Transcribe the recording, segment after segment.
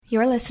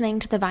You're listening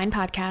to the Vine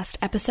Podcast,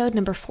 episode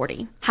number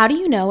 40. How do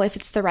you know if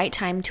it's the right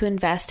time to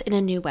invest in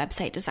a new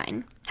website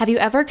design? Have you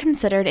ever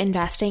considered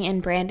investing in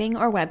branding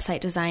or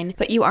website design,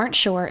 but you aren't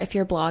sure if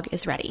your blog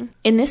is ready?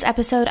 In this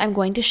episode, I'm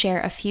going to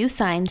share a few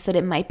signs that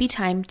it might be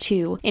time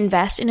to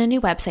invest in a new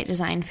website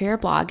design for your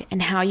blog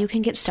and how you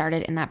can get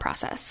started in that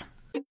process.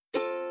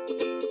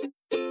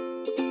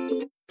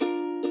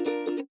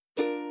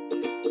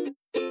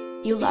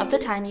 You love the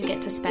time you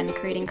get to spend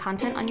creating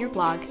content on your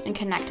blog and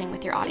connecting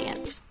with your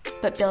audience.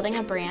 But building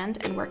a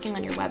brand and working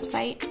on your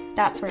website,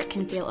 that's where it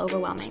can feel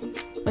overwhelming.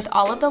 With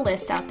all of the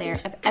lists out there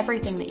of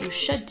everything that you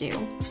should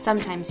do,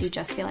 sometimes you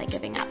just feel like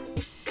giving up.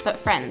 But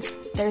friends,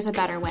 there's a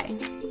better way.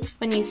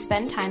 When you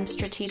spend time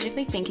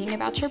strategically thinking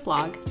about your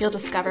blog, you'll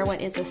discover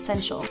what is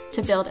essential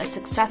to build a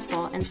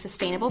successful and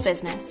sustainable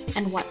business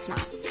and what's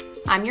not.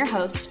 I'm your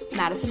host,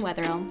 Madison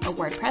Wetherill, a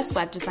WordPress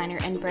web designer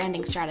and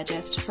branding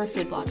strategist for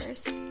food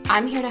bloggers.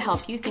 I'm here to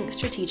help you think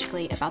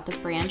strategically about the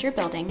brand you're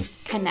building,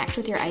 connect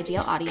with your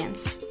ideal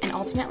audience, and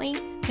ultimately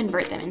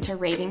convert them into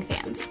raving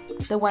fans,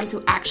 the ones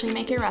who actually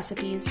make your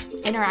recipes,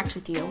 interact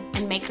with you,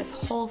 and make this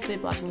whole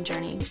food blogging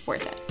journey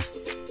worth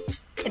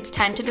it. It's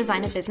time to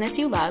design a business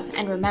you love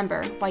and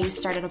remember why you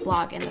started a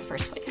blog in the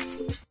first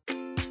place.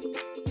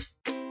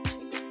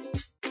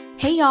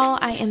 Hey y'all,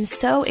 I am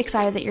so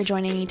excited that you're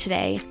joining me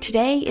today.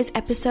 Today is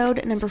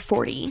episode number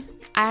 40.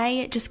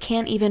 I just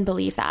can't even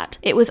believe that.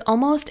 It was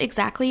almost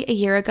exactly a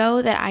year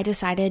ago that I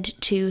decided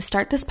to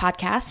start this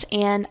podcast,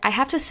 and I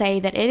have to say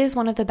that it is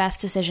one of the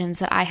best decisions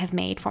that I have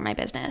made for my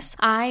business.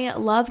 I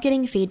love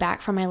getting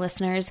feedback from my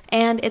listeners,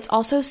 and it's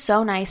also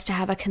so nice to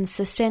have a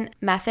consistent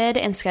method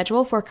and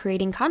schedule for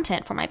creating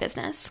content for my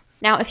business.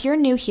 Now, if you're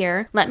new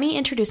here, let me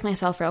introduce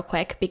myself real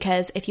quick,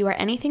 because if you are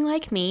anything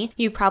like me,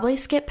 you probably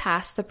skip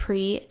past the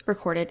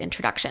pre-recorded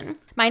introduction.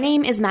 My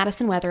name is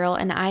Madison Wetherill,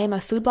 and I am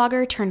a food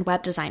blogger turned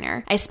web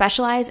designer. I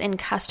specialize in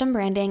custom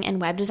branding and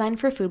web design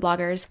for food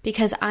bloggers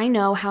because I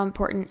know how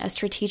important a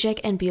strategic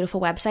and beautiful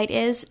website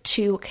is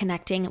to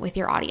connecting with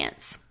your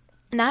audience.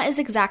 And that is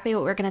exactly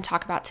what we're going to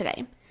talk about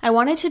today. I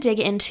wanted to dig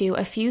into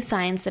a few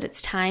signs that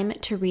it's time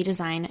to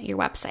redesign your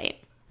website.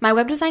 My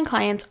web design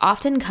clients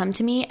often come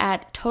to me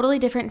at totally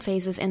different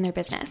phases in their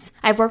business.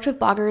 I've worked with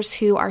bloggers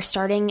who are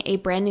starting a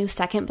brand new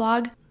second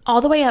blog, all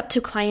the way up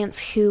to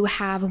clients who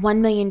have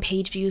 1 million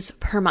page views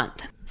per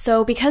month.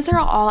 So because they're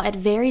all at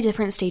very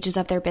different stages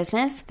of their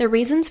business, the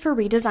reasons for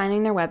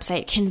redesigning their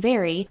website can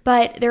vary,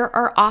 but there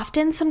are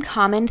often some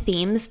common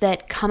themes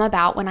that come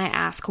about when I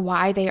ask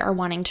why they are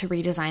wanting to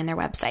redesign their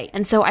website.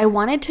 And so I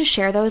wanted to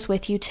share those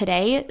with you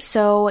today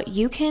so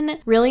you can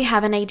really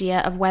have an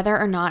idea of whether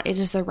or not it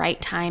is the right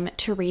time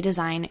to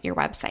redesign your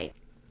website.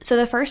 So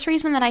the first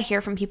reason that I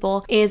hear from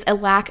people is a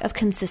lack of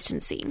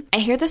consistency. I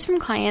hear this from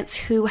clients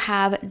who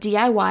have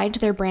DIY'd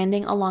their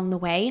branding along the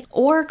way,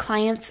 or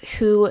clients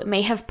who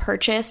may have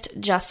purchased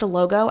just a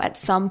logo at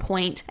some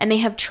point and they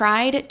have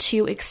tried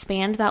to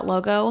expand that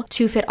logo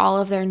to fit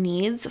all of their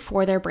needs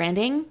for their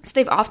branding. So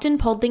they've often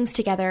pulled things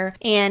together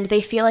and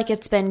they feel like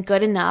it's been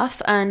good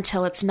enough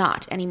until it's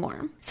not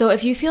anymore. So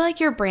if you feel like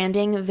your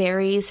branding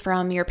varies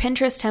from your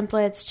Pinterest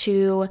templates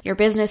to your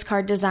business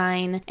card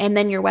design, and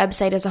then your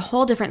website is a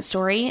whole different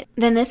story,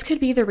 then this could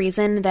be the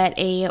reason that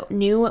a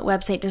new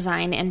website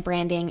design and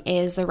branding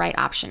is the right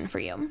option for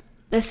you.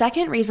 The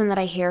second reason that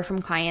I hear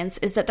from clients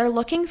is that they're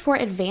looking for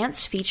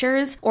advanced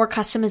features or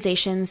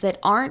customizations that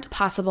aren't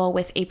possible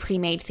with a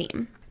pre-made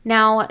theme.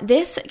 Now,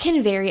 this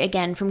can vary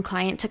again from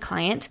client to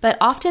client, but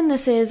often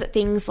this is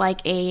things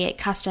like a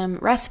custom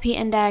recipe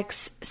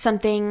index,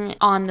 something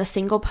on the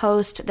single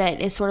post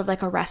that is sort of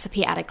like a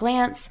recipe at a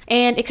glance,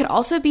 and it could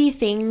also be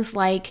things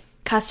like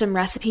custom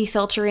recipe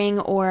filtering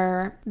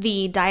or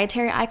the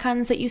dietary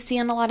icons that you see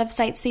on a lot of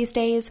sites these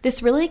days.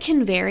 This really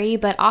can vary,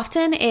 but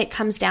often it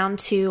comes down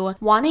to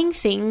wanting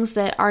things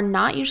that are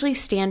not usually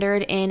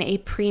standard in a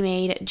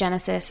pre-made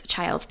Genesis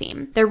child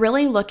theme. They're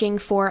really looking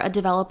for a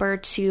developer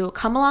to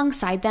come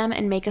alongside them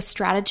and make a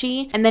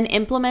strategy and then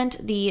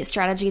implement the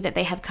strategy that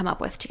they have come up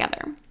with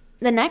together.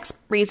 The next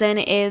reason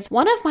is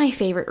one of my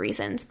favorite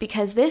reasons,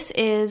 because this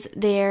is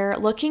they're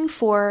looking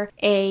for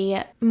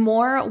a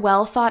more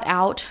well thought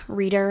out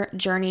reader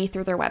journey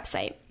through their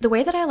website. The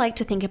way that I like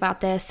to think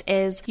about this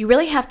is you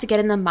really have to get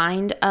in the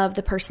mind of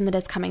the person that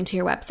is coming to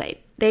your website.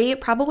 They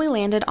probably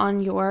landed on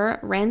your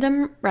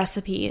random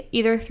recipe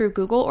either through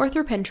Google or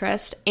through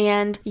Pinterest,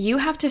 and you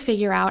have to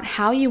figure out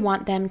how you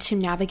want them to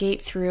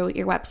navigate through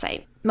your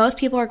website. Most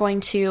people are going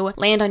to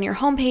land on your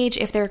homepage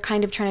if they're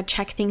kind of trying to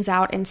check things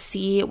out and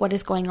see what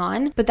is going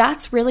on. But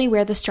that's really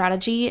where the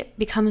strategy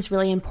becomes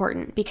really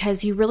important,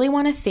 because you really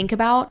want to think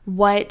about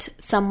what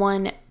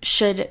someone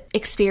should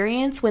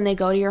experience when they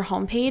go to your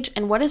homepage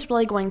and what is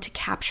really going to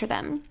capture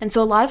them. And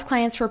so a lot of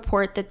clients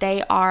report that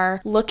they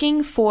are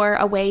looking for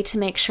a way to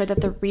make sure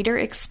that the reader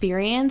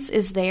experience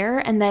is there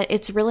and that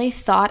it's really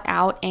thought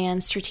out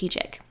and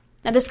strategic.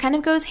 Now, this kind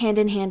of goes hand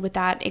in hand with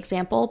that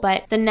example,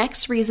 but the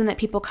next reason that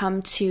people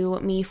come to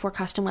me for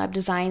custom web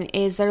design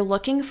is they're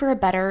looking for a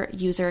better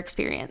user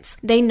experience.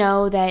 They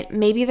know that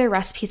maybe their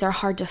recipes are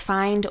hard to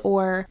find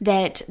or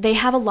that they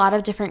have a lot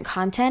of different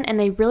content, and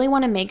they really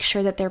want to make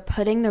sure that they're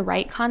putting the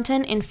right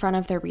content in front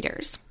of their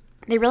readers.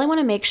 They really want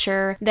to make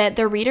sure that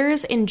their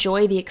readers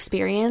enjoy the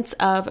experience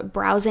of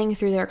browsing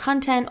through their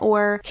content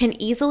or can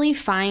easily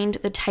find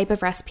the type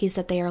of recipes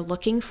that they are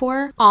looking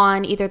for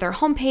on either their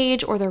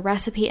homepage or their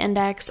recipe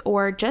index,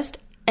 or just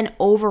an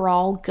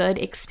overall good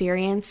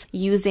experience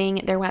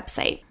using their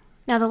website.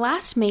 Now, the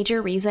last major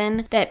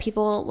reason that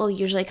people will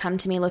usually come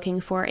to me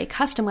looking for a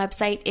custom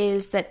website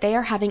is that they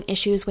are having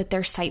issues with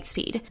their site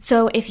speed.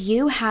 So if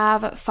you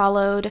have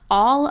followed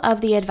all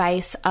of the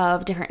advice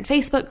of different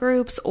Facebook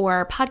groups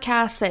or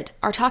podcasts that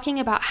are talking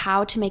about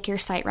how to make your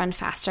site run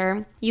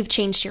faster, you've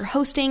changed your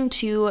hosting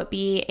to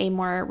be a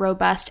more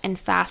robust and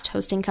fast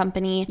hosting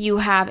company, you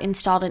have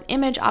installed an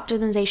image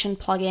optimization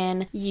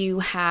plugin, you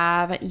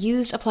have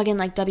used a plugin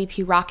like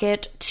WP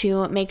Rocket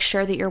to make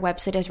sure that your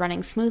website is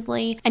running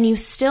smoothly, and you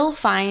still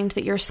find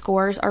that your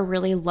scores are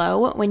really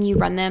low when you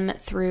run them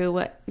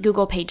through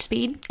Google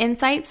PageSpeed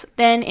Insights,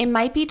 then it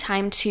might be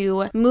time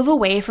to move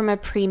away from a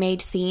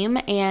pre-made theme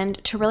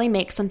and to really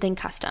make something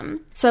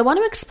custom. So I want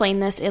to explain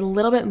this a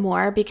little bit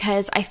more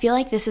because I feel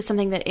like this is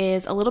something that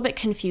is a little bit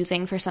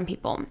confusing for some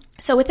people.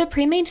 So with a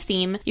pre-made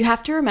theme, you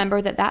have to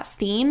remember that that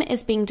theme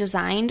is being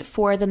designed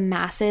for the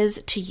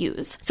masses to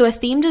use. So a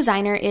theme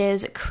designer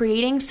is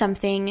creating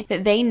something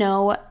that they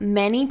know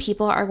many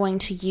people are going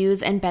to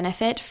use and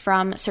benefit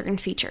from certain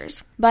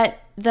features. But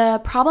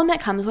the problem that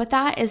comes with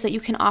that is that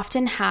you can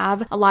often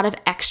have a lot of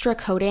extra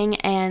coding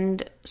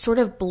and sort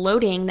of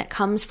bloating that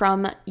comes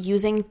from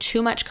using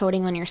too much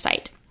coding on your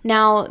site.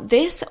 Now,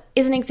 this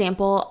is an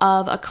example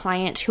of a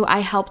client who I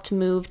helped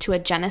move to a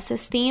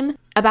Genesis theme.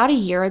 About a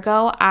year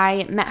ago,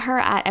 I met her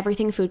at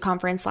Everything Food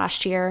Conference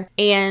last year,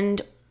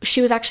 and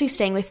she was actually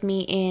staying with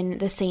me in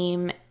the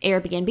same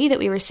Airbnb that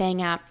we were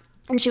staying at.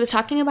 And she was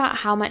talking about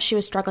how much she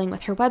was struggling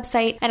with her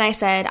website. And I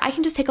said, I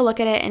can just take a look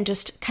at it and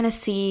just kind of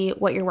see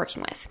what you're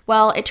working with.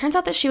 Well, it turns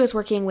out that she was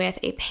working with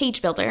a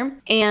page builder.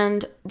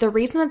 And the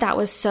reason that that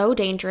was so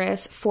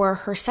dangerous for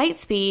her site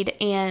speed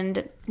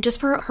and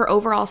just for her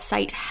overall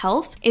site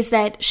health is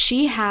that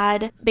she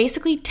had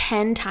basically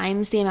 10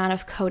 times the amount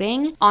of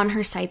coding on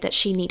her site that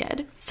she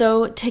needed.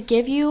 So to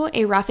give you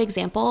a rough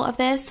example of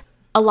this,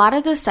 a lot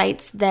of the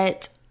sites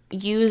that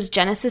use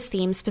Genesis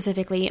themes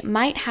specifically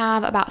might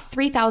have about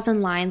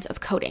 3,000 lines of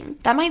coding.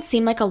 That might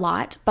seem like a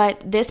lot,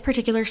 but this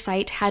particular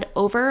site had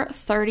over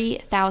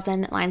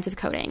 30,000 lines of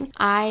coding.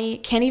 I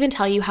can't even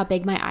tell you how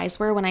big my eyes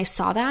were when I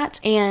saw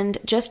that, and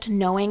just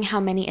knowing how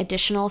many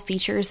additional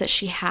features that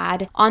she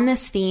had on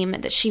this theme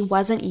that she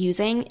wasn't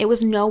using, it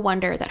was no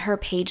wonder that her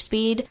page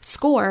speed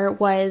score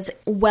was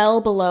well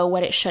below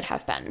what it should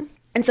have been.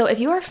 And so if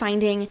you are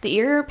finding that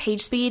your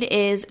page speed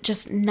is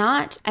just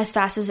not as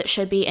fast as it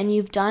should be, and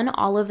you've done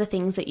all of the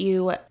things that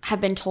you have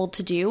been told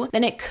to do,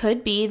 then it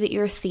could be that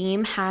your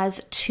theme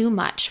has too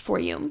much for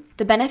you.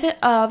 The benefit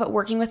of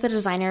working with a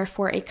designer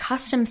for a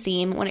custom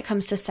theme when it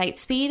comes to site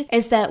speed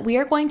is that we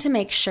are going to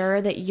make sure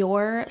that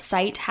your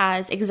site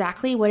has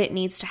exactly what it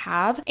needs to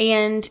have.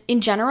 And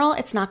in general,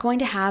 it's not going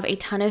to have a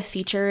ton of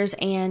features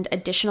and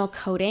additional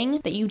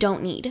coding that you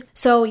don't need.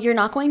 So you're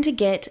not going to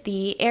get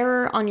the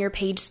error on your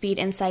page speed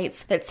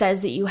insights that says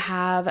that you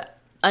have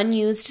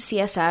unused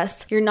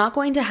CSS. You're not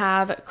going to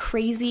have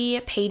crazy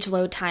page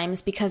load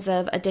times because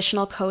of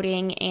additional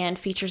coding and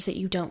features that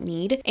you don't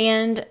need.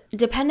 And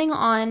depending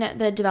on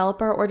the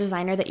developer or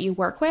designer that you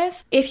work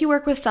with, if you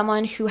work with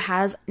someone who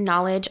has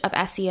knowledge of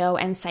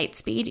SEO and site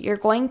speed, you're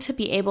going to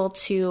be able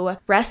to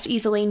rest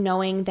easily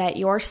knowing that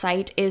your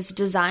site is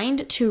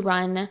designed to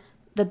run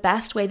the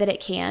best way that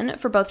it can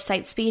for both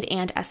site speed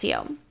and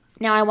SEO.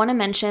 Now, I want to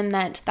mention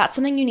that that's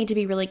something you need to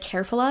be really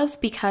careful of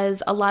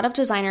because a lot of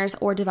designers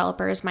or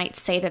developers might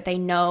say that they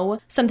know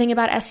something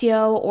about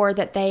SEO or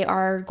that they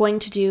are going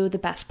to do the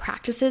best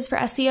practices for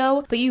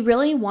SEO, but you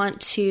really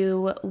want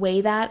to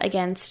weigh that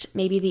against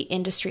maybe the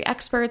industry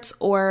experts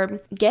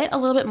or get a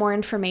little bit more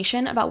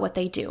information about what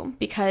they do,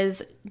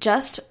 because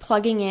just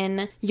plugging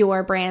in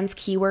your brand's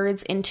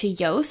keywords into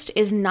Yoast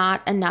is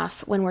not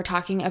enough when we're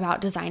talking about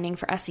designing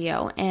for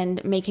SEO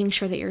and making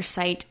sure that your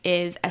site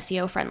is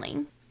SEO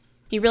friendly.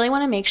 You really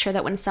want to make sure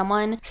that when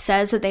someone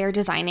says that they are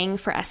designing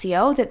for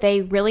SEO, that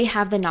they really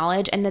have the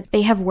knowledge and that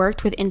they have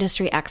worked with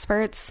industry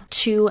experts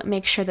to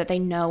make sure that they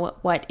know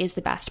what is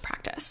the best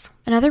practice.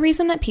 Another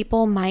reason that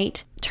people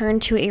might turn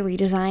to a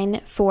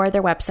redesign for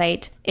their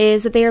website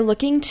is that they are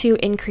looking to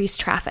increase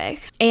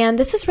traffic. And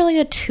this is really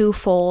a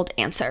twofold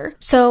answer.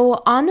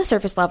 So on the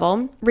surface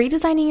level,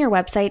 redesigning your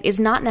website is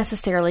not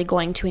necessarily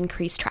going to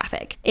increase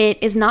traffic.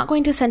 It is not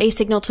going to send a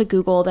signal to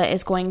Google that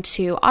is going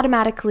to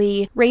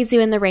automatically raise you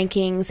in the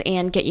rankings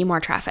and get you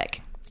more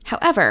traffic.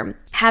 However,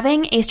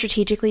 having a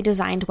strategically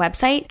designed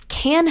website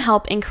can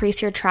help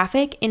increase your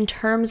traffic in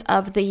terms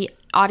of the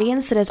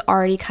audience that is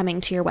already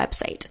coming to your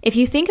website. If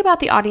you think about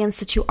the audience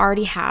that you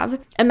already have,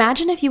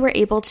 imagine if you were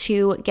able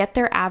to get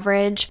their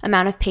average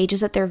amount of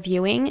pages that they're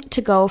viewing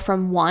to go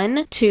from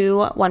 1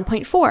 to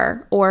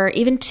 1.4 or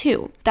even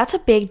 2. That's a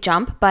big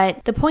jump,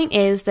 but the point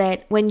is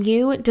that when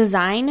you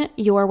design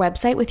your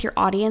website with your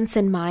audience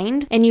in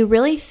mind and you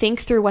really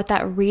think through what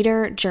that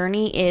reader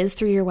journey is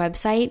through your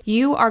website,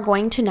 you are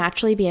going to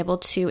naturally be able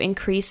to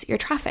increase your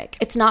traffic.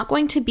 It's not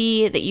going to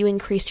be that you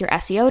increase your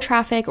SEO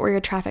traffic or your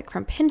traffic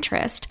from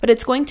Pinterest, but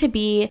it's going to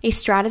be a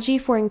strategy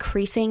for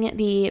increasing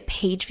the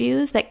page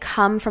views that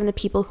come from the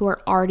people who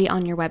are already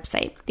on your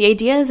website. The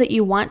idea is that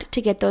you want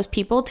to get those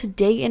people to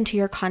dig into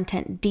your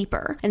content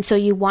deeper. And so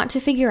you want to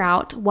figure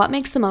out what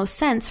makes the most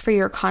sense for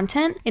your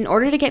content in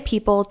order to get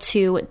people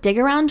to dig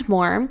around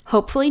more,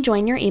 hopefully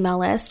join your email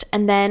list,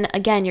 and then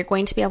again, you're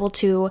going to be able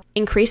to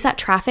increase that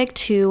traffic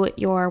to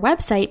your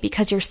website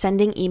because you're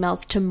sending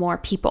emails to more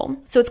people.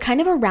 So it's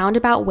kind of a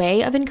roundabout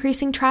way of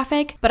increasing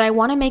traffic, but I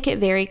want to make it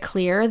very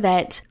clear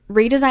that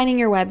redesigning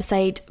your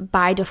website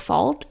by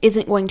default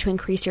isn't going to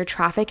increase your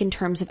traffic in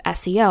terms of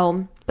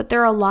SEO, but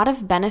there are a lot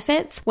of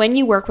benefits when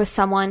you work with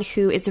someone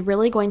who is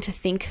really going to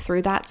think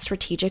through that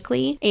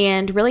strategically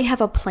and really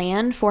have a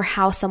plan for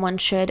how someone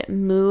should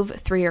move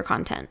through your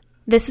content.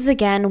 This is,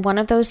 again, one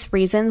of those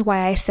reasons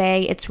why I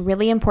say it's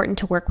really important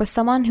to work with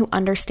someone who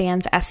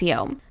understands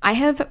SEO. I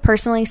have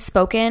personally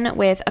spoken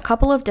with a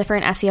couple of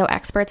different SEO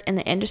experts in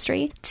the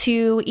industry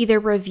to either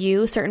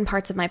review certain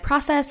parts of my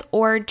process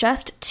or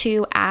just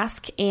to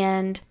ask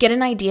and get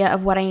an idea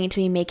of what I need to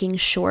be making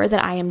sure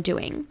that I am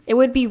doing. It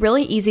would be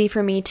really easy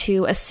for me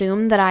to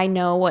assume that I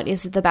know what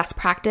is the best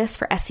practice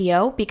for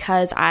SEO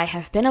because I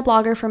have been a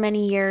blogger for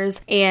many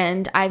years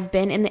and I've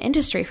been in the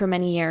industry for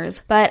many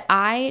years, but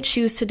I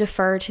choose to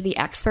defer to the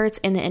experts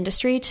in the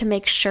industry to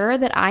make sure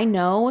that I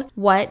know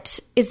what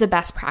is the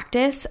best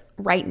practice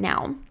right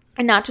now.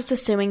 And not just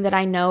assuming that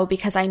I know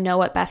because I know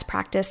what best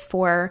practice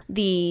for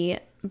the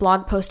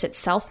blog post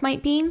itself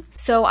might be.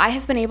 So I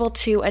have been able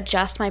to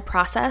adjust my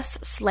process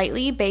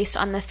slightly based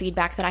on the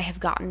feedback that I have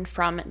gotten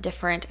from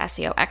different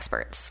SEO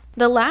experts.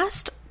 The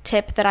last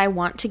tip that I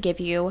want to give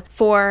you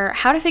for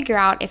how to figure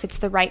out if it's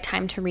the right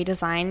time to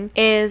redesign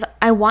is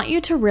I want you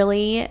to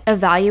really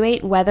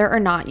evaluate whether or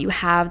not you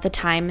have the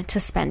time to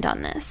spend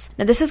on this.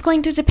 Now, this is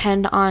going to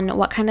depend on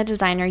what kind of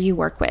designer you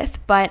work with,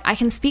 but I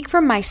can speak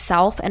for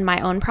myself and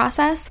my own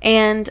process,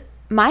 and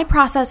my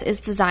process is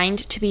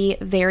designed to be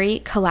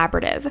very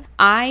collaborative.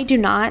 I do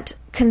not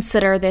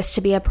consider this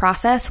to be a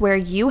process where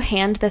you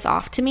hand this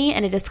off to me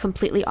and it is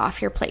completely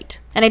off your plate.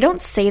 And I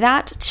don't say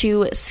that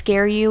to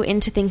scare you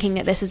into thinking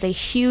that this is a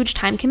huge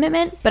time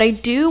commitment, but I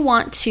do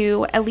want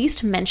to at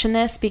least mention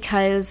this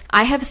because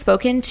I have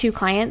spoken to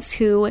clients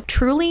who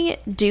truly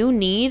do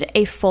need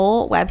a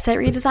full website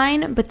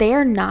redesign, but they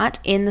are not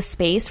in the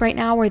space right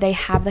now where they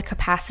have the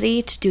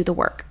capacity to do the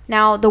work.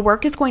 Now, the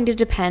work is going to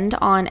depend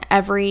on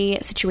every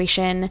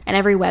situation and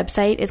every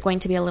website is going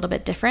to be a little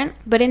bit different,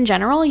 but in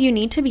general, you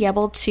need to be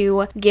able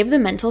to give the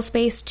mental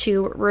space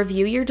to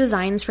review your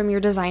designs from your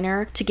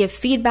designer, to give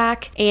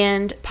feedback,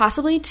 and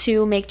possibly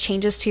to make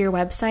changes to your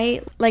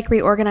website, like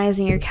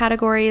reorganizing your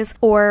categories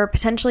or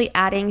potentially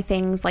adding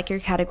things like your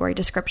category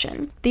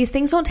description. These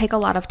things don't take a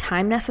lot of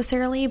time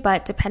necessarily,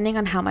 but depending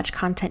on how much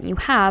content you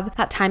have,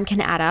 that time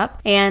can add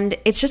up. And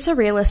it's just a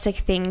realistic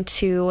thing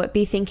to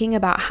be thinking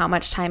about how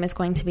much time is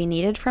going to be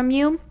needed from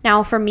you.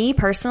 Now, for me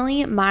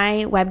personally,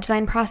 my web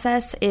design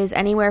process is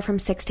anywhere from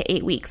 6 to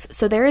 8 weeks.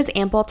 So there is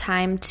ample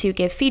time to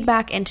give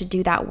feedback and to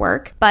do that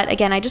work. But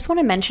again, I just want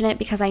to mention it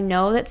because I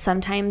know that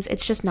sometimes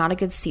it's just not a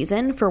good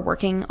season for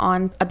working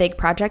on a big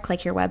project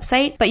like your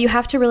website, but you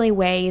have to really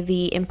weigh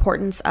the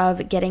importance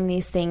of getting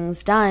these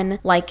things done,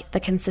 like the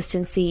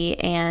consistency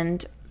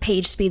and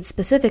page speed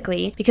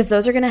specifically, because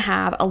those are going to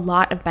have a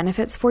lot of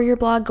benefits for your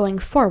blog going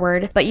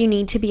forward, but you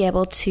need to be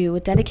able to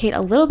dedicate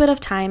a little bit of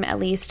time at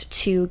least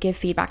to give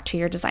feedback to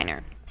your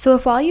designer. So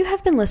if while you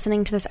have been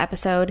listening to this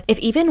episode, if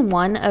even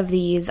one of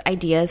these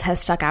ideas has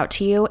stuck out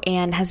to you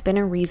and has been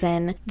a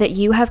reason that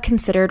you have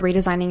considered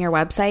redesigning your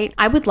website,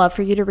 I would love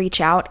for you to reach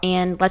out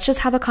and let's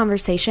just have a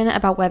conversation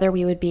about whether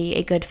we would be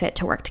a good fit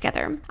to work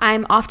together.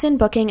 I'm often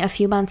booking a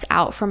few months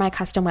out for my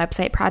custom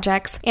website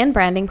projects and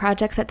branding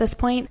projects at this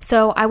point,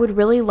 so I would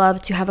really love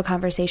to have a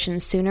conversation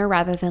sooner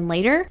rather than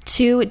later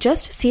to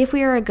just see if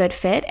we are a good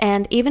fit,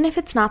 and even if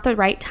it's not the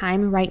right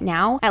time right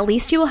now, at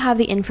least you will have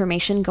the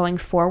information going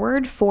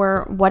forward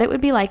for what it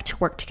would be like to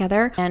work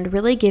together and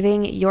really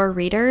giving your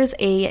readers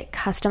a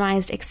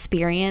customized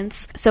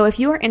experience. So if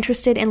you are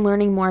interested in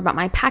learning more about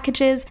my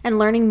packages and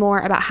learning more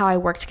about how I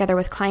work together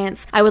with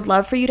clients, I would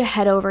love for you to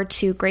head over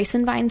to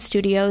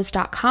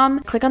graceandvinestudios.com,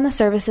 click on the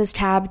services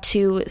tab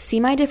to see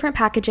my different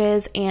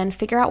packages and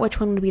figure out which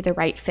one would be the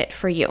right fit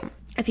for you.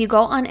 If you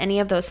go on any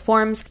of those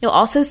forms, you'll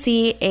also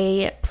see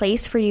a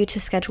place for you to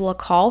schedule a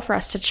call for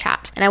us to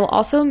chat. And I will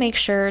also make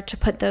sure to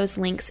put those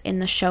links in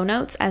the show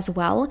notes as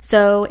well.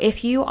 So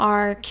if you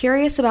are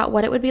curious about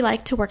what it would be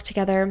like to work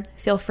together,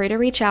 feel free to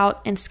reach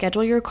out and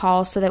schedule your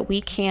call so that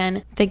we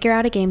can figure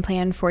out a game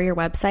plan for your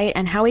website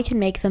and how we can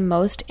make the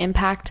most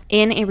impact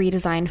in a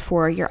redesign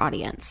for your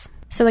audience.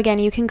 So again,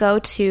 you can go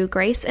to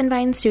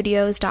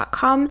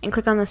graceandvinestudios.com and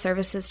click on the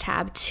services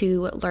tab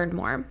to learn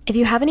more. If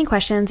you have any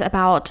questions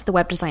about the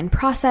web design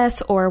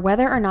process or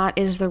whether or not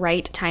it is the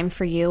right time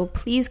for you,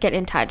 please get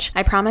in touch.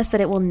 I promise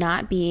that it will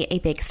not be a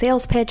big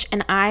sales pitch,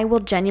 and I will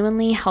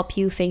genuinely help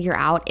you figure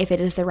out if it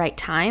is the right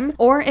time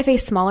or if a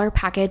smaller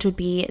package would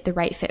be the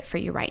right fit for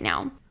you right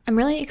now. I'm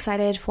really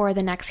excited for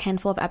the next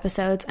handful of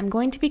episodes. I'm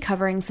going to be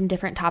covering some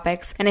different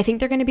topics, and I think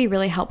they're going to be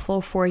really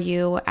helpful for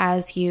you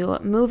as you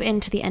move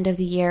into the end of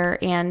the year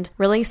and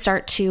really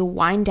start to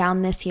wind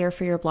down this year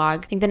for your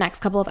blog. I think the next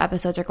couple of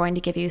episodes are going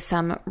to give you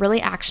some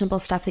really actionable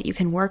stuff that you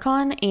can work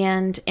on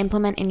and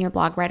implement in your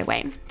blog right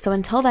away. So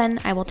until then,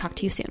 I will talk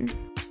to you soon.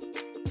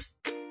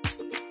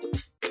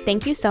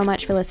 Thank you so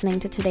much for listening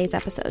to today's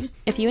episode.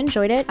 If you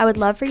enjoyed it, I would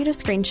love for you to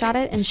screenshot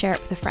it and share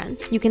it with a friend.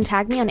 You can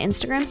tag me on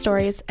Instagram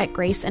stories at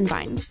Grace and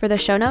Vine. For the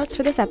show notes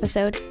for this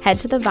episode, head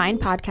to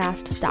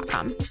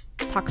thevinepodcast.com.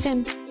 Talk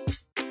soon.